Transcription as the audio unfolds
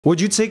Would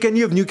you take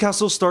any of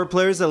Newcastle STAR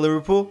players at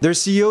Liverpool? Their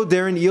CEO,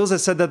 Darren Eales,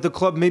 has said that the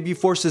club may be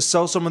forced to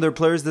sell some of their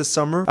players this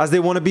summer as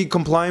they want to be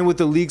compliant with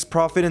the league's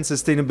profit and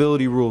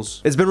sustainability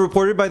rules. It's been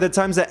reported by the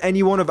Times that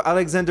any one of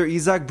Alexander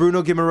Isak,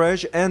 Bruno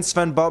Guimaraes, and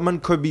Sven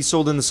Botman could be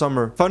sold in the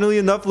summer. Funnily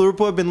enough,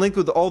 Liverpool have been linked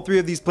with all three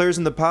of these players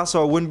in the past,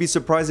 so I wouldn't be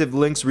surprised if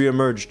links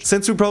re-emerged.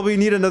 Since we probably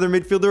need another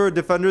midfielder or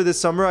defender this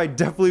summer, I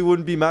definitely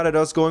wouldn't be mad at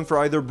us going for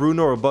either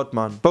Bruno or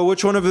Botman. But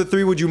which one of the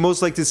three would you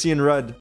most like to see in red?